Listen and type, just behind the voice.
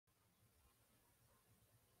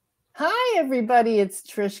Hi, everybody. It's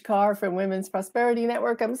Trish Carr from Women's Prosperity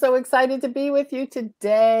Network. I'm so excited to be with you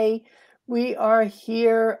today. We are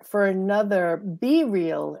here for another Be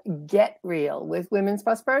Real, Get Real with Women's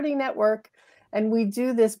Prosperity Network. And we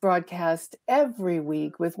do this broadcast every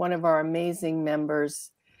week with one of our amazing members.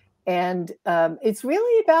 And it's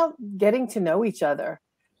really about getting to know each other.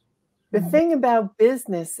 The thing about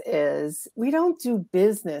business is we don't do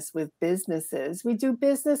business with businesses. We do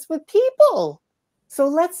business with people. So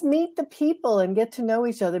let's meet the people and get to know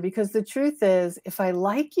each other, because the truth is, if I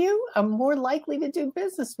like you, I'm more likely to do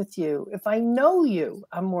business with you. If I know you,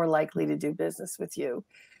 I'm more likely to do business with you.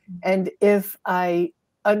 And if I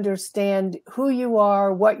understand who you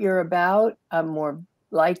are, what you're about, I'm more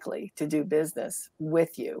likely to do business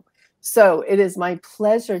with you. So it is my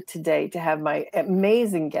pleasure today to have my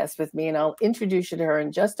amazing guest with me, and I'll introduce you to her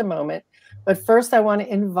in just a moment. But first, I want to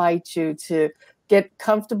invite you to get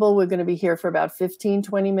comfortable. We're going to be here for about 15,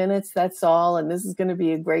 20 minutes. That's all. And this is going to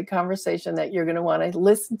be a great conversation that you're going to want to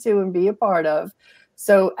listen to and be a part of.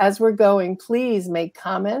 So as we're going, please make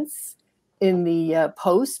comments in the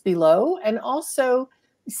post below. And also,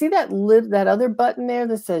 you see that other button there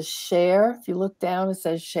that says share? If you look down, it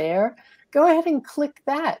says share. Go ahead and click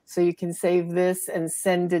that so you can save this and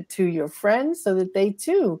send it to your friends so that they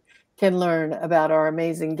too can learn about our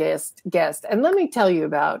amazing guest. And let me tell you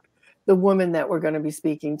about the woman that we're going to be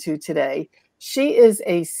speaking to today. She is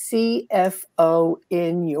a CFO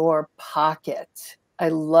in your pocket. I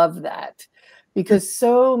love that, because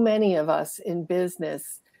so many of us in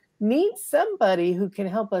business need somebody who can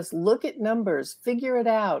help us look at numbers, figure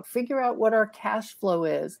out what our cash flow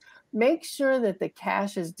is, make sure that the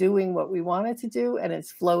cash is doing what we want it to do and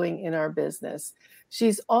it's flowing in our business.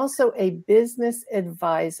 She's also a business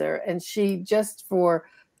advisor, and she, just for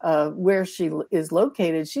where she is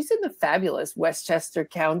located, she's in the fabulous Westchester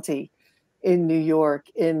County in New York,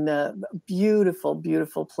 in a beautiful,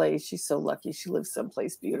 beautiful place. She's so lucky she lives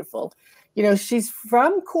someplace beautiful. You know, she's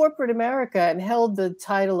from corporate America and held the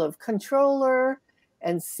title of controller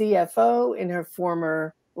and CFO in her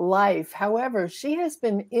former life. However, she has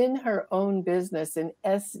been in her own business in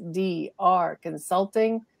SDR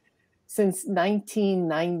consulting since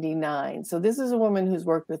 1999. So this is a woman who's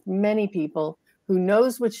worked with many people, who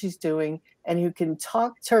knows what she's doing, and who can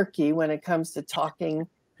talk turkey when it comes to talking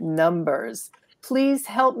numbers. Please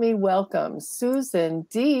help me welcome Susan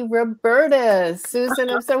DiRoberta. Susan,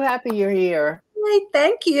 I'm so happy you're here. Hey,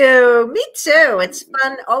 thank you. Me too. It's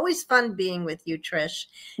fun. Always fun being with you, Trish.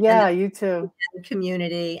 Yeah, you too. And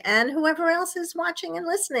community and whoever else is watching and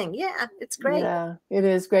listening. Yeah, it's great. Yeah, it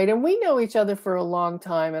is great. And we know each other for a long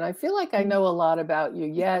time. And I feel like I know a lot about you,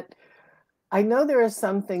 yet I know there are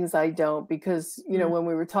some things I don't, because, you know, when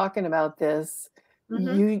we were talking about this,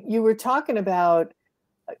 you were talking about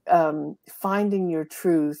finding your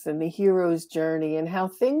truth and the hero's journey, and how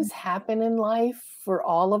things happen in life for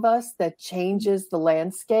all of us that changes the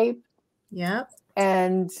landscape. Yeah.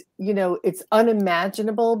 And, you know, it's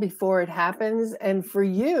unimaginable before it happens. And for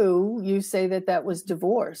you, you say that that was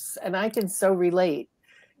divorce. And I can so relate.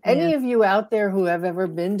 Any of you out there who have ever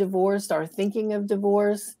been divorced, are thinking of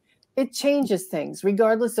divorce, it changes things,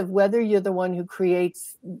 regardless of whether you're the one who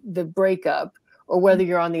creates the breakup or whether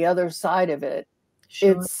you're on the other side of it.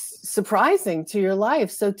 Sure. It's surprising to your life.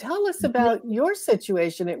 So tell us about your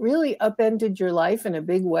situation. It really upended your life in a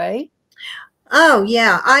big way. Oh,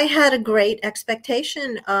 yeah. I had a great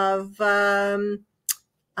expectation of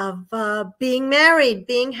being married,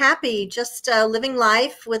 being happy, just living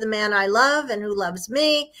life with a man I love and who loves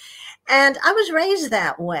me. And I was raised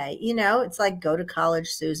that way. You know, it's like, go to college,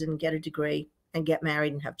 Susan, get a degree, and get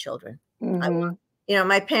married and have children. You know,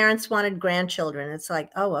 my parents wanted grandchildren. It's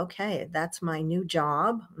like, oh, okay, that's my new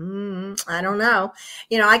job. I don't know.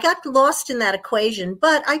 You know, I got lost in that equation,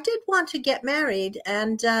 but I did want to get married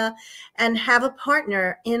and have a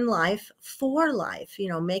partner in life for life, you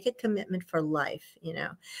know, make a commitment for life, you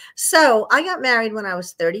know. So I got married when I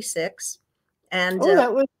was 36. And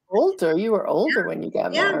that was older. You were older when you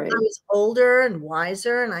got married. I was older and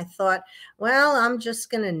wiser, and I thought, well, I'm just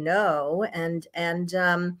going to know, and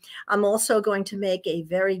I'm also going to make a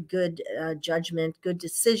very good judgment, good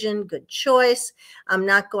decision, good choice. I'm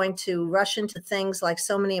not going to rush into things like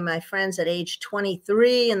so many of my friends at age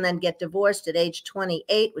 23 and then get divorced at age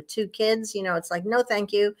 28 with 2 kids. You know, it's like, no,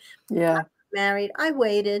 thank you. Yeah. Married. I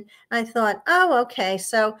waited. I thought, oh, okay.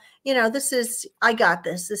 So, you know, I got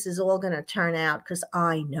this. This is all going to turn out because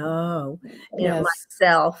I know, you know,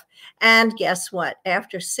 myself. And guess what?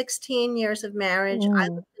 After 16 years of marriage, I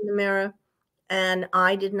looked in the mirror and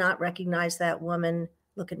I did not recognize that woman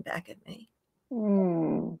looking back at me.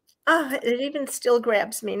 Oh, it even still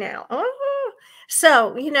grabs me now. Oh,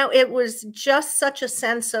 So, it was just such a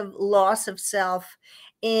sense of loss of self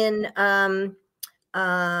in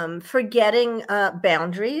forgetting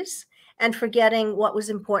boundaries and forgetting what was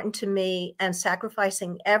important to me and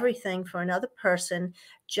sacrificing everything for another person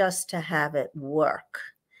just to have it work,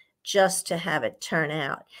 just to have it turn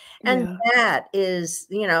out. And Yeah. that is,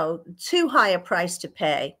 too high a price to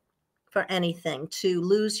pay for anything, to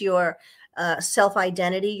lose your self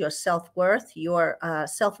identity, your self worth, your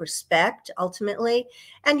self respect, ultimately,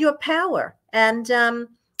 and your power. And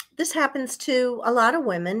this happens to a lot of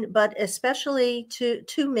women, but especially to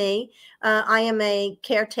me. I am a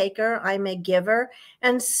caretaker. I'm a giver,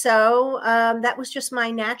 and so that was just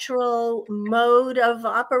my natural mode of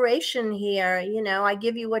operation here. I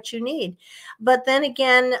give you what you need. But then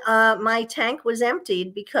again, my tank was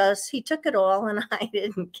emptied because he took it all and I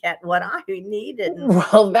didn't get what I needed. And,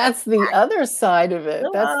 Well, that's the other side of it.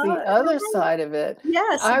 That's the other right. side of it.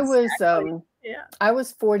 Yes, I was exactly. Yeah. I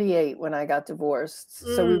was 48 when I got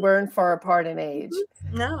divorced, so we Mm, weren't far apart in age.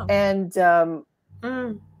 no. And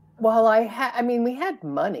Mm, while I mean, we had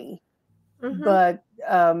money, mm-hmm. but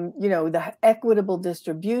the equitable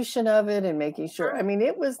distribution of it and making sure, I mean,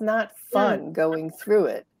 it was not Mm, fun going through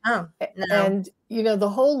it. oh, no. And the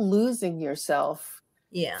whole losing yourself,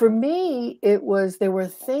 Yeah. for me, there were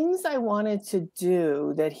things I wanted to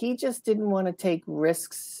do that he just didn't want to take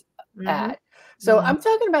risks Mm-hmm. at. So Mm. I'm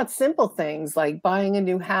talking about simple things like buying a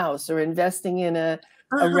new house or investing in a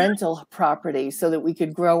Uh-huh. rental property so that we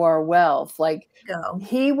could grow our wealth. Like, Go.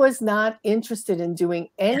 he was not interested in doing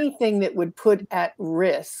Yeah. anything that would put at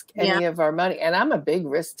risk Yeah. any of our money. And I'm a big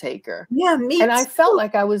risk taker. Yeah, me And I felt too.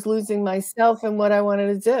 like I was losing myself in what I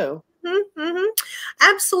wanted to do. Mhm.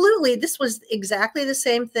 Absolutely. This was exactly the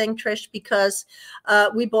same thing, Trish, because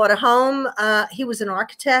we bought a home. He was an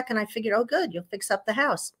architect, and I figured, oh, good, you'll fix up the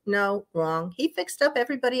house. No, wrong. He fixed up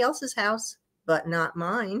everybody else's house, but not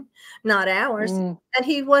mine, not ours. Mm. And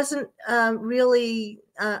he wasn't really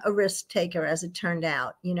a risk taker, as it turned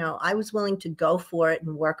out. I was willing to go for it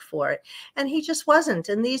and work for it, and he just wasn't.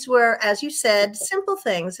 And these were, as you said, simple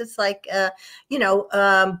things. It's like,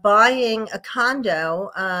 buying a condo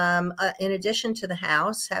in addition to the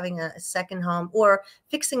house, having a second home, or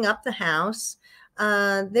fixing up the house.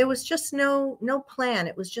 There was just no plan.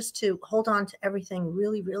 It was just to hold on to everything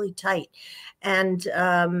really, really tight, and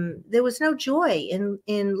there was no joy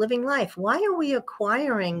in living life. Why are we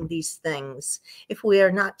acquiring these things if we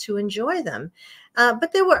are not to enjoy them?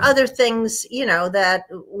 But there were other things, that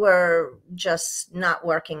were just not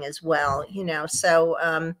working as well. So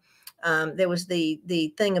there was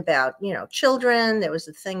the thing about children. There was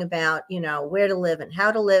the thing about where to live and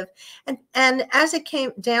how to live, and as it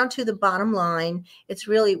came down to the bottom line, it's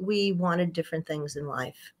really we wanted different things in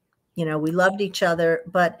life. We loved each other,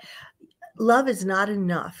 but love is not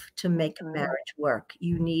enough to make a Mm-mm, marriage work.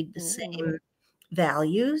 You need the mm-mm. same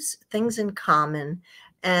values, things in common,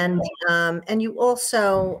 and Yeah. you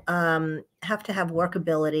also have to have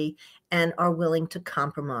workability and are willing to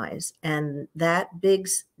compromise. And that big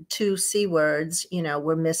two C words,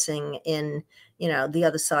 we're missing in the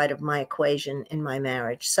other side of my equation in my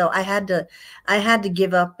marriage. So I had to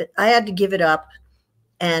give up. I had to give it up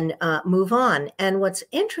and move on. And what's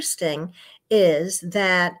interesting is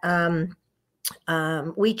that.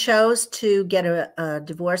 We chose to get a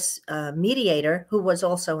divorce mediator who was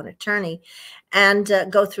also an attorney and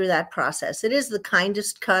go through that process. It is the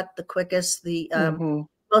kindest cut, the quickest, the Mhm.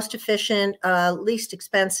 most efficient, least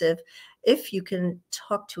expensive, if you can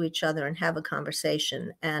talk to each other and have a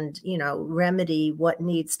conversation and remedy what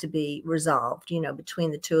needs to be resolved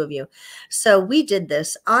between the two of you. So we did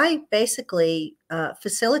this. I basically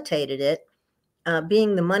facilitated it,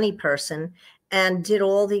 being the money person, and did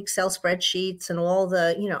all the Excel spreadsheets and all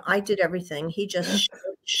the, I did everything. He just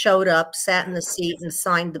showed up, sat in the seat, and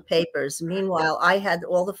signed the papers. Meanwhile, I had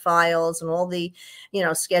all the files and all the,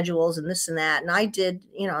 schedules and this and that. And I did,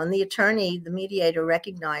 and the attorney, the mediator,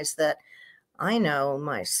 recognized that I know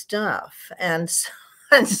my stuff. And so,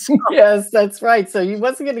 and so Yes, that's right. So you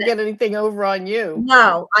wasn't gonna get anything over on you.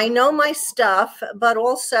 no, I know my stuff, but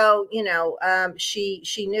also,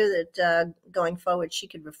 she knew that going forward she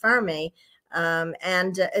could refer me.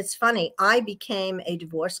 And it's funny, I became a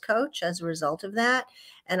divorce coach as a result of that,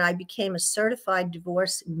 and I became a certified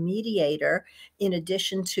divorce mediator in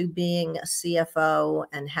addition to being a CFO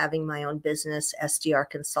and having my own business, SDR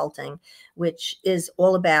Consulting, which is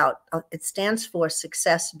all about. It stands for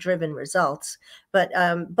Success Driven Results. But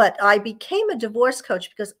I became a divorce coach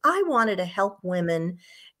because I wanted to help women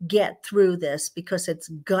get through this because it's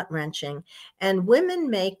gut wrenching. And women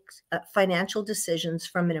make financial decisions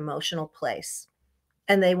from an emotional place.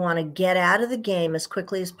 and they want to get out of the game as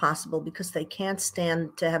quickly as possible because they can't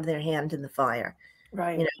stand to have their hand in the fire.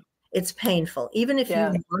 Right. You know, it's painful. Even if you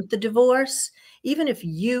Yeah. want the divorce, even if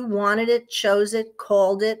you wanted it, chose it,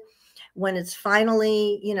 called it, when it's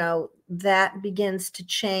finally, that begins to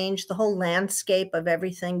change, the whole landscape of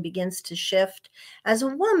everything begins to shift. As a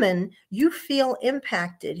woman, you feel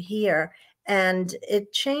impacted here and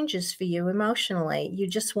it changes for you emotionally. You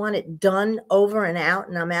just want it done, over and out,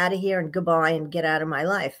 and I'm out of here and goodbye and get out of my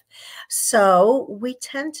life. So we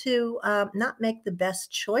tend to not make the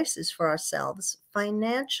best choices for ourselves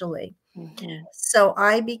financially. Mhm. So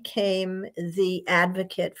I became the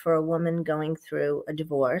advocate for a woman going through a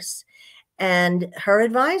divorce and her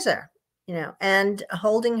advisor, and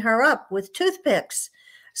holding her up with toothpicks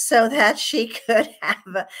so that she could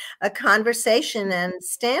have a conversation and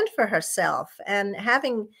stand for herself. And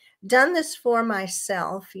having done this for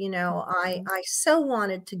myself, Mhm. I so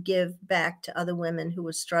wanted to give back to other women who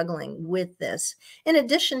were struggling with this, in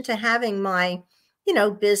addition to having my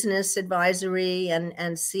business advisory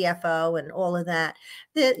and CFO and all of that.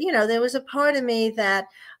 That, there was a part of me that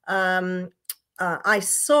I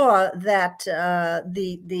saw that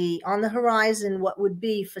the on the horizon what would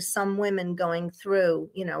be for some women going through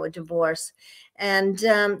a divorce, and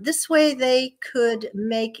this way they could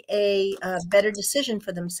make better decision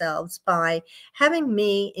for themselves by having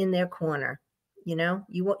me in their corner. You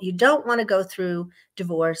don't want to go through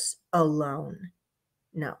divorce alone.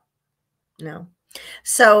 No, no.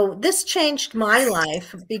 So this changed my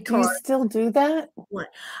life Do you because still do that? what?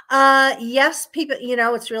 Yes, people,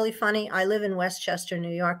 it's really funny. I live in Westchester,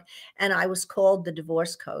 New York, and I was called the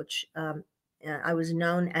divorce coach. I was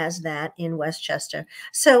known as that in Westchester.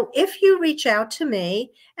 So if you reach out to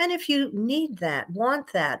me and if you need that,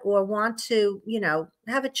 or want to,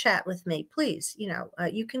 have a chat with me, please,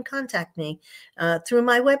 you can contact me through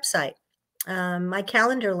my website. My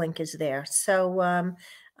calendar link is there. So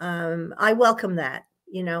I welcome that.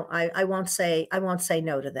 I won't say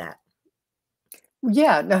no to that.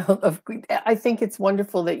 Yeah, no, I think it's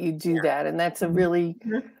wonderful that you do Yeah. that, and that's a Mhm. really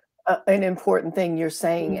Mhm. an important thing you're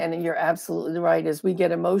saying, Mhm. and you're absolutely right. As we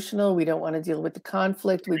get emotional, we don't want to deal with the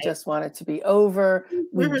conflict. We Right. just want it to be over.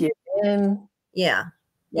 We Mhm. give in, Yeah.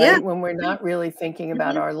 Yeah. right? When we're not really thinking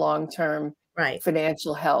about Mhm. our long-term Right.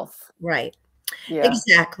 financial health. Right. Yeah.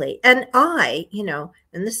 Exactly. And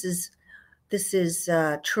and this is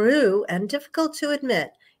true and difficult to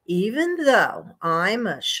admit, even though I'm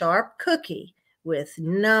a sharp cookie with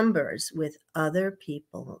numbers, with other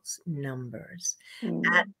people's numbers.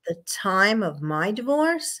 At Mm. the time of my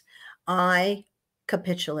divorce, I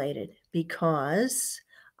capitulated because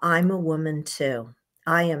I'm a woman too.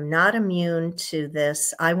 I am not immune to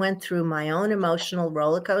this. I went through my own emotional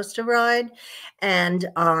roller coaster ride and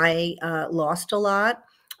I lost a lot.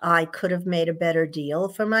 I could have made a better deal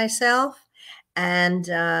for myself. And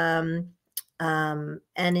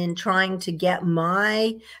and in trying to get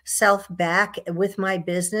myself back with my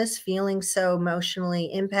business, feeling so emotionally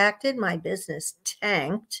impacted, my business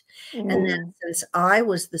tanked. And then Mm. since I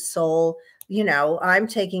was the sole, I'm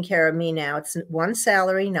taking care of me now. It's one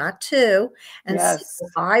salary, not two. And so Yes.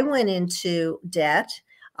 I went into debt.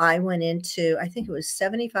 I went into, I think it was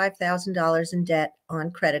 $75,000 in debt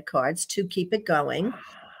on credit cards to keep it going,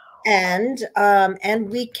 and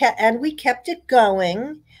we kept it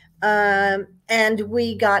going, and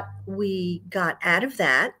we got out of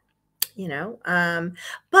that,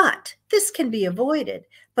 but this can be avoided.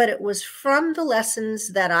 But it was from the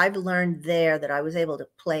lessons that I've learned there that I was able to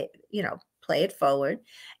play it forward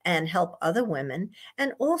and help other women.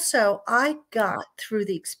 And also I got through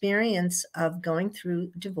the experience of going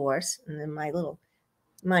through divorce, and then my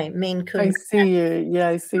Maine I Coon, see you. Yeah,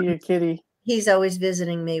 I see your kitty. he's always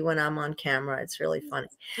visiting me when I'm on camera. It's really funny.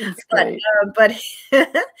 It's But, great.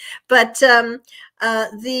 but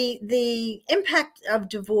the impact of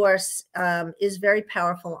divorce is very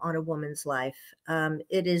powerful on a woman's life.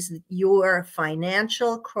 It is your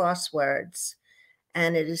financial crosswords,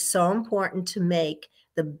 and it is so important to make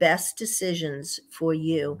the best decisions for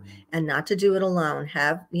you and not to do it alone.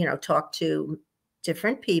 Talk to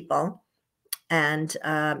different people, and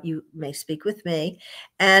you may speak with me,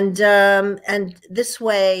 and this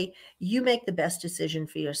way you make the best decision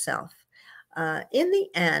for yourself. In the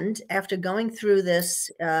end, after going through this,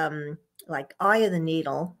 like eye of the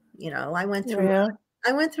needle, Yeah. I went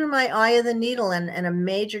through my eye of the needle, and a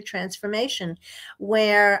major transformation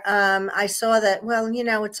where I saw that, well,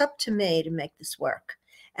 it's up to me to make this work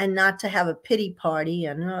and not to have a pity party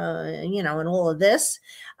and all of this.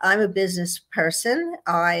 I'm a business person.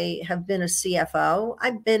 I have been a CFO.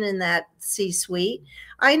 I've been in that C suite.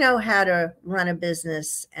 I know how to run a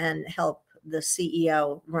business and help the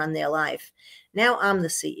CEO run their life. Now I'm the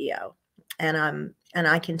CEO, and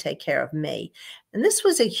I can take care of me. And this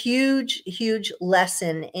was a huge, huge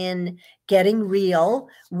lesson in getting real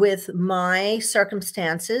with my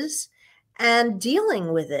circumstances and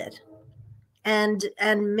dealing with it, and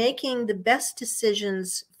making the best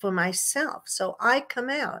decisions for myself, so I come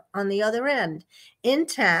out on the other end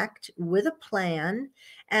intact with a plan.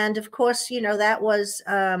 And of course, that was,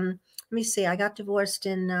 let me see, I got divorced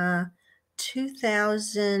in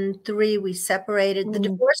 2003. We separated. The Mm.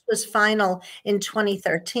 divorce was final in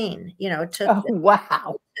 2013. It took, Oh,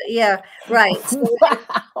 wow. yeah, right. So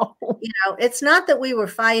Wow. it's not that we were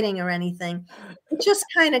fighting or anything. It just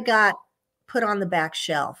kind of got put on the back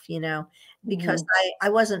shelf, because Mhm. I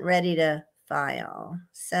wasn't ready to file.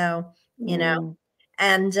 So, you know,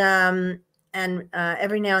 Mm. and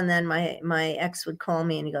every now and then my ex would call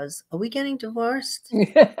me and he goes, "Are we getting divorced?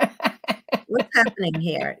 What's happening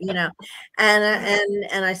here?" And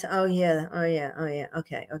I said, "Oh yeah, oh yeah, oh yeah,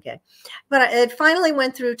 okay, okay." But it finally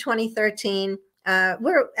went through 2013.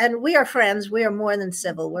 We are friends. We are more than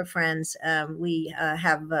civil. We're friends. We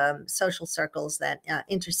have social circles that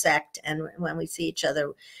intersect, and when we see each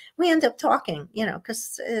other, we end up talking.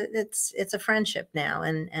 Because it's a friendship now,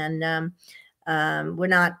 and we're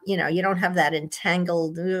not, you don't have that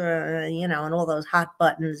entangled, and all those hot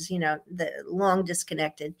buttons, the long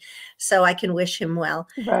disconnected. So I can wish him well.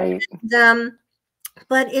 Right. And,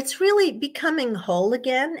 but it's really becoming whole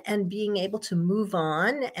again and being able to move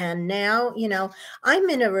on. And now, I'm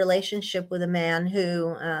in a relationship with a man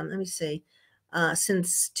who, let me see,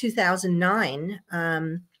 since 2009,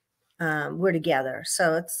 we're together.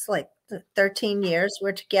 So it's like 13 years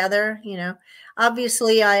we're together.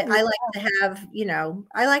 Obviously I like to have,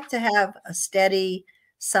 I like to have a steady,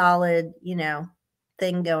 solid,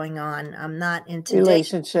 thing going on. I'm not into dating,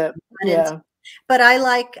 Relationship. not into, Yeah. but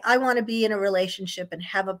I want to be in a relationship and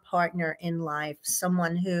have a partner in life,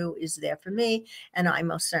 someone who is there for me, and I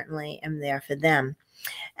most certainly am there for them.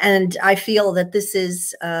 And I feel that this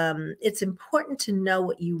is, it's important to know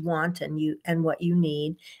what you want and what you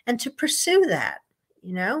need, and to pursue that.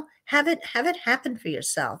 Have it happen for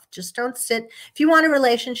yourself. Just don't sit. If you want a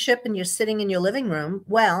relationship and you're sitting in your living room,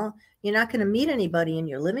 well, you're not going to meet anybody in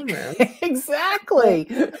your living room. So Exactly.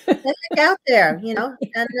 get out there, and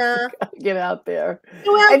Get out there.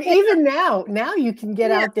 go out And there. even now you can get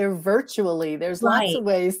Yeah, out there virtually. There's lots right. of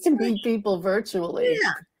ways to meet people virtually.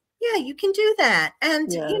 Yeah. Yeah, you can do that.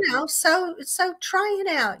 And Yeah. so try it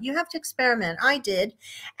out. You have to experiment. I did.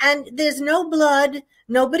 And there's no blood,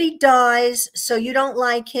 nobody dies, so you don't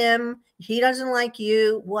like him, he doesn't like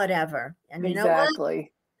you, whatever. And you know what?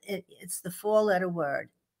 Exactly. It's the four-letter word.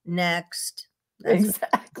 Next. That's what.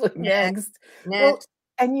 Exactly. Next, Next. Well, next.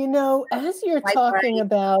 and as you're Swipe talking right.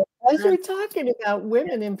 about Uh, yeah.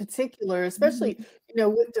 women in particular, especially,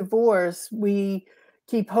 Mhm. with divorce, we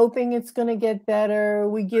keep hoping it's going to get better.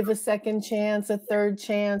 We give a second chance, a third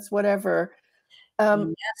chance, whatever.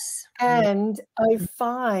 Um, Yes. Yeah. and I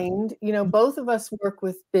find, both of us work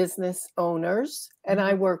with business owners, and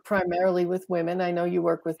I Mhm. work primarily with women. I know you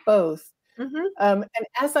work with both. Mhm. And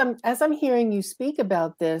as I'm hearing you speak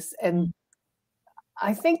about this, and Mhm.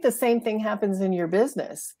 I think the same thing happens in your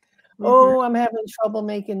business. Mhm. "Oh, I'm having trouble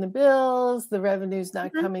making the bills, the revenue's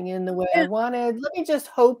not Mhm. coming in the way I Yeah. wanted. Let me just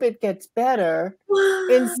hope it gets better,"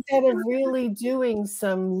 instead of really doing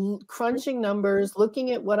some crunching numbers,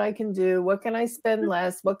 looking at what I can do, what can I spend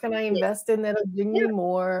less, what can I Yeah. invest in that'll bring Yeah. me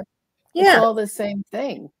more. It's Yeah. all the same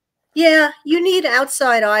thing. Yeah, you need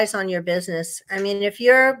outside eyes on your business. I mean, if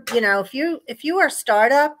you're, if you are a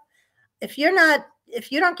startup, if you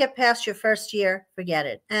don't get past your first year, forget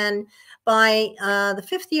it. And by the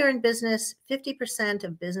fifth year in business, 50%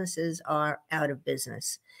 of businesses are out of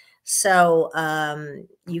business. So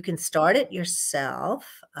you can start it yourself,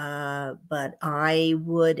 but I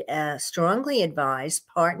would strongly advise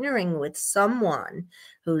partnering with someone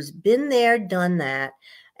who's been there, done that.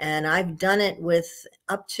 And I've done it with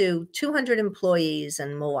up to 200 employees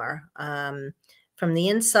and more, from the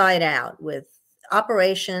inside out, with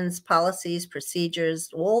operations, policies, procedures,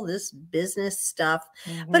 all this business stuff.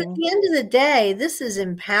 But at Mhm. the end of the day, this is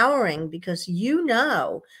empowering because you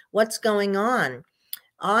know what's going on.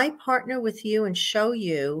 I partner with you and show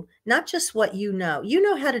you not just what you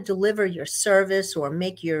know how to deliver your service or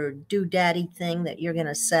make your doodaddy thing that you're going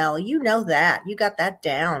to sell. You know that. You got that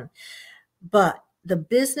down. But the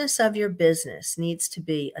business of your business needs to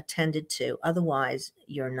be attended to. Otherwise,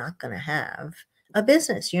 you're not going to have a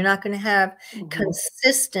business. You're not going to have Mhm.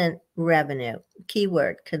 consistent revenue.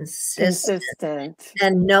 Keyword consistent. Consistent.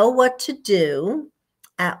 And know what to do,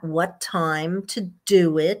 at what time to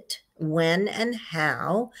do it, when and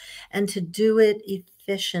how, and to do it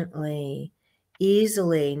efficiently,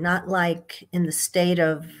 easily, not like in the state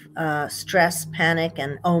of stress, panic,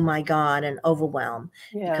 and oh my God, and overwhelm,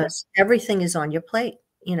 Yeah. because everything is on your plate.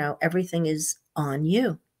 Everything is on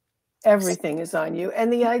you. Everything is on you.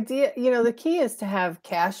 And the idea, the key is to have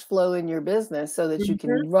cash flow in your business so that you Mhm.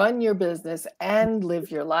 can run your business and live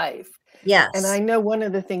your life. And I Yes. know one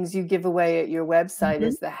of the things you give away at your website Mhm.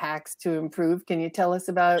 is the hacks to improve. Can you tell us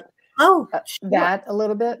about Oh, sure. that a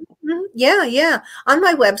little bit? Mhm. Yeah, yeah. On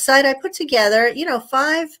my website, I put together,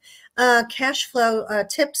 five cash flow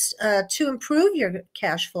tips to improve your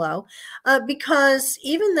cash flow. Because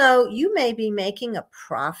even though you may be making a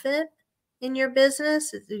profit in your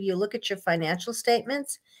business, if you look at your financial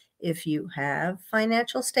statements, if you have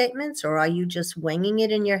financial statements, or are you just winging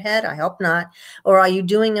it in your head? I hope not. Or are you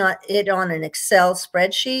doing it on an Excel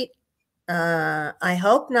spreadsheet? I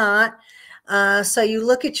hope not. So you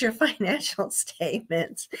look at your financial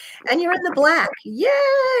statements and you're in the black.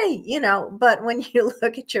 Yay! But when you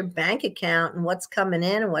look at your bank account and what's coming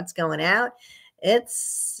in and what's going out,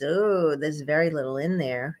 there's very little in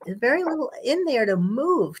there. There's very little in there to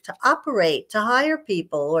move, to operate, to hire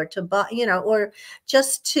people, or to buy, or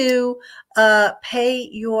just to pay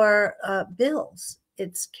your bills.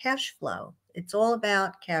 It's cash flow. It's all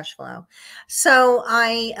about cash flow. So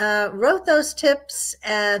I wrote those tips,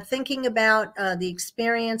 thinking about the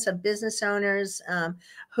experience of business owners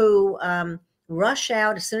who rush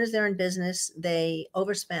out as soon as they're in business. They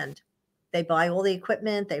overspend. They buy all the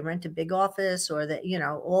equipment. They rent a big office, or that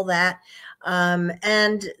all that,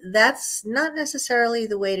 and that's not necessarily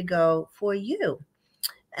the way to go for you.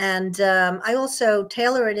 And I also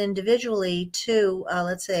tailor it individually to,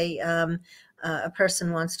 let's say, a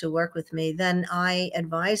person wants to work with me, then I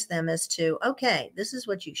advise them as to, okay, this is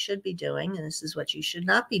what you should be doing, and this is what you should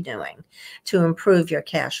not be doing to improve your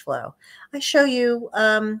cash flow. I show you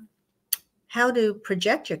how to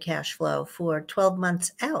project your cash flow for 12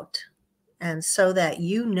 months out. And so that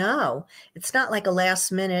it's not like a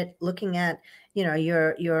last minute looking at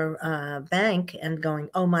your bank and going,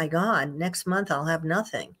 oh my God, next month I'll have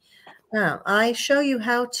nothing. No, I show you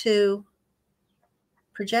how to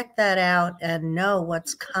project that out and know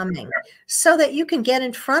what's coming so that you can get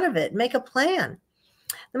in front of it, make a plan.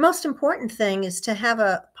 The most important thing is to have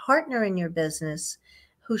a partner in your business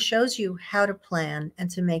who shows you how to plan and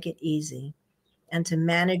to make it easy and to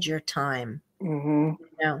manage your time. Mhm.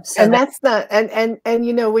 So And that that's not and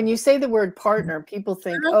when you say the word partner, people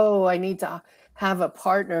think, "Oh, I need to have a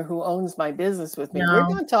partner who owns my business with me." We're no,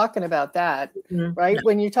 not talking about that, no. right?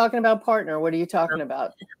 When you're talking about partner, what are you talking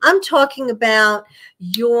about? I'm talking about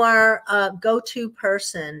your go-to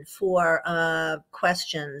person for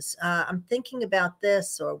questions. I'm thinking about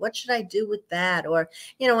this, or what should I do with that? Or,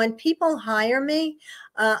 when people hire me,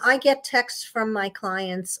 I get texts from my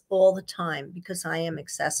clients all the time because I am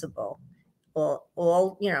accessible.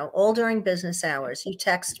 All during business hours, you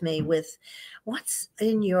text me with what's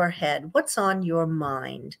in your head, what's on your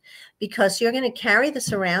mind, because you're going to carry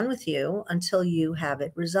this around with you until you have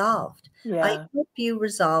it resolved. I Yeah. help you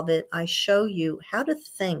resolve it. I show you how to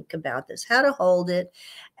think about this, how to hold it.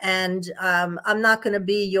 And I'm not going to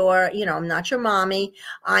be I'm not your mommy.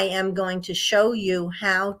 I am going to show you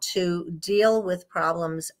how to deal with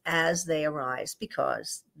problems as they arise,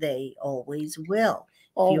 because they always will.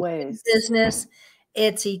 If you're in Always. business,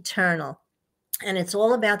 it's eternal. And it's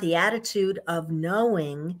all about the attitude of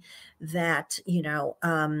knowing that,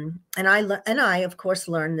 and I, of course,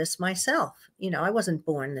 learned this myself. I wasn't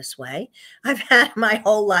born this way. I've had my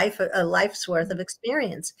whole life, a life's worth of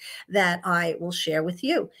experience that I will share with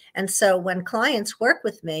you. And so when clients work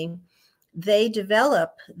with me, they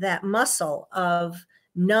develop that muscle of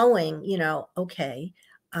knowing, okay,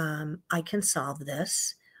 I can solve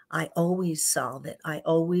this. I always solve it. I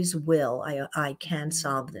always will. I can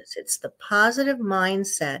solve this. It's the positive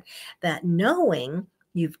mindset, that knowing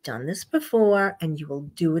you've done this before and you will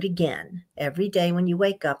do it again every day when you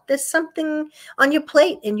wake up. There's something on your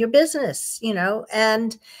plate in your business,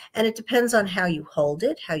 and it depends on how you hold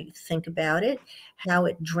it, how you think about it, how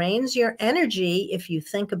it drains your energy if you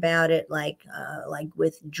think about it like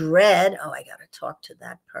with dread. Oh, I got to talk to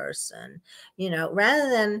that person, rather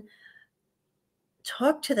than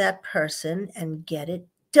talk to that person and get it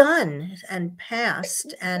done and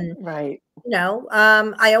passed. And Right.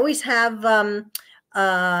 I always have on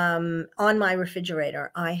my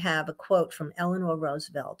refrigerator, I have a quote from Eleanor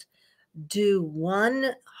Roosevelt: do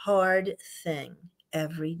one hard thing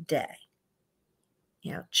every day.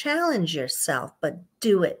 Challenge yourself, but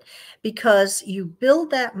do it, because you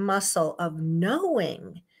build that muscle of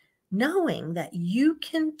knowing knowing that you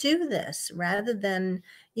can do this rather than,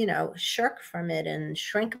 shirk from it and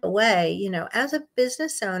shrink away, as a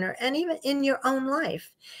business owner and even in your own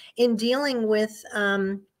life in dealing with,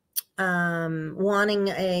 wanting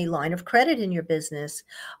a line of credit in your business,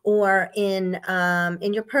 or in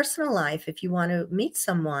your personal life, if you want to meet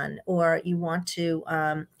someone or you want to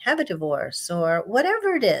have a divorce or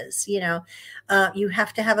whatever it is, you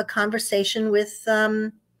have to have a conversation with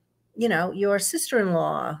your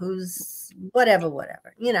sister-in-law who's whatever,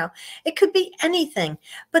 it could be anything.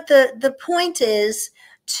 But the point is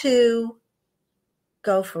to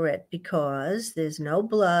go for it, because there's no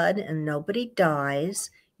blood and nobody dies.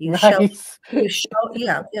 You show Right. you show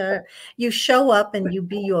yeah, you show up and you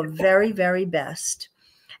be your very, very best.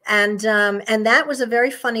 And that was a very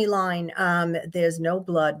funny line. There's no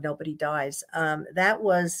blood, nobody dies. That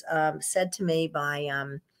was said to me by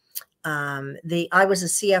I was a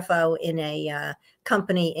CFO in a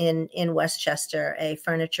company in Westchester, a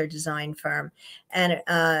furniture design firm, and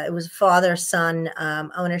it was father-son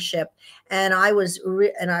ownership. And I was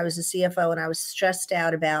a CFO, and I was stressed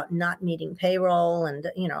out about not meeting payroll. And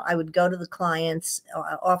I would go to the clients'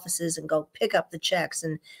 offices and go pick up the checks,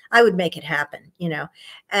 and I would make it happen.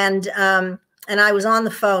 And I was on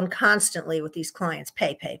the phone constantly with these clients,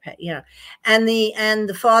 pay, and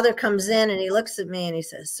the father comes in and he looks at me and he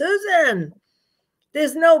says, "Susan,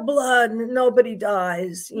 there's no blood, nobody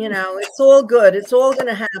dies. It's all good. It's all going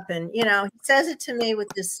to happen." He says it to me with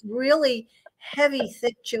this really heavy,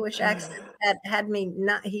 thick Jewish accent that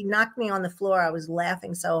he knocked me on the floor. I was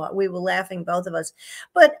laughing so hard. We were laughing, both of us.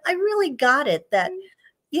 But I really got it that,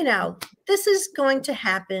 this is going to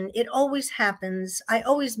happen. It always happens. I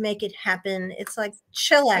always make it happen. It's like,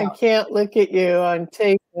 chill I out. can't look at you on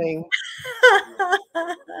taping.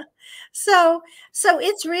 So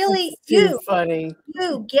it's really It's too funny.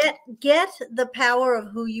 you get the power of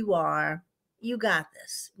who you are. You got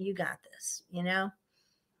this. You got this, and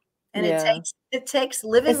Yeah. it takes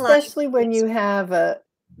living life. Especially when you have a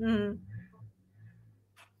Mhm.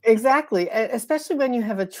 Exactly, especially when you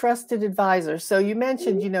have a trusted advisor. So you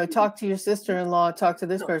mentioned, talk to your sister-in-law, talk to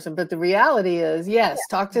this person, but the reality is, yes,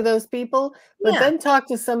 talk to those people, but Yeah. then talk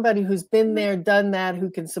to somebody who's been there, done that, who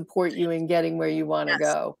can support you in getting where you want to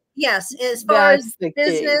Yes. go. Yes, as far as That's the key.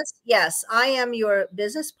 business, yes, I am your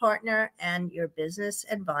business partner and your business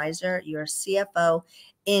advisor, your CFO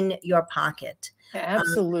in your pocket.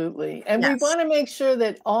 Absolutely. And we Yes. want to make sure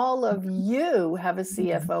that all of you have a Mhm.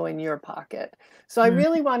 CFO in your pocket. So I Mhm.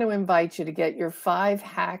 really want to invite you to get your 5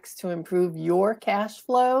 hacks to improve your cash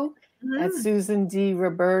flow at Mhm.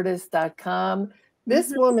 susandrobertis.com.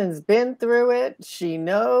 This Mhm. woman's been through it. She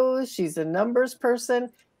knows, she's a numbers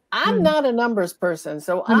person. I'm Mhm. not a numbers person,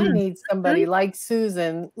 so I Mhm. need somebody like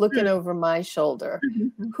Susan looking over my shoulder.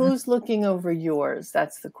 Mhm. Mhm. Who's looking over yours?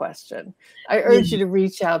 That's the question. I Yeah. urge you to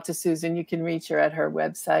reach out to Susan. You can reach her at her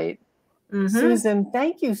website. Mhm. Susan,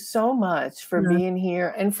 thank you so much for Mhm. being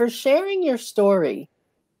here and for sharing your story.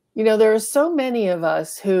 There are so many of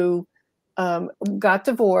us who got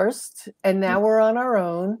divorced and now we're on our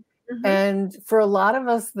own. Mhm. And for a lot of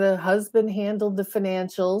us, the husband handled the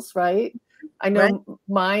financials, right? I Right. know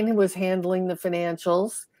mine was handling the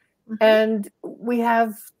financials. Mhm. And we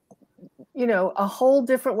have a whole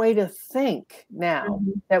different way to think now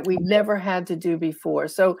Mhm. that we never had to do before.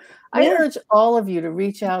 So I Yeah. urge all of you to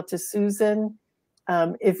reach out to Susan.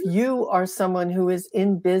 If you are someone who is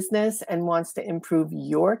in business and wants to improve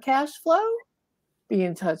your cash flow, be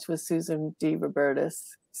in touch with Susan D.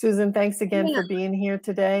 Robertis. Susan, thanks again Yeah. for being here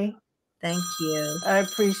today. Thank you. I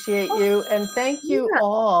appreciate you. And thank you Yeah.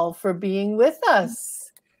 all for being with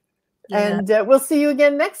us. Yeah. And we'll see you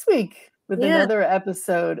again next week with Yeah. another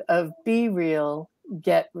episode of Be Real,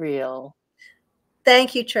 Get Real.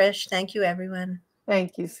 Thank you, Trish. Thank you, everyone.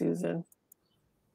 Thank you, Susan.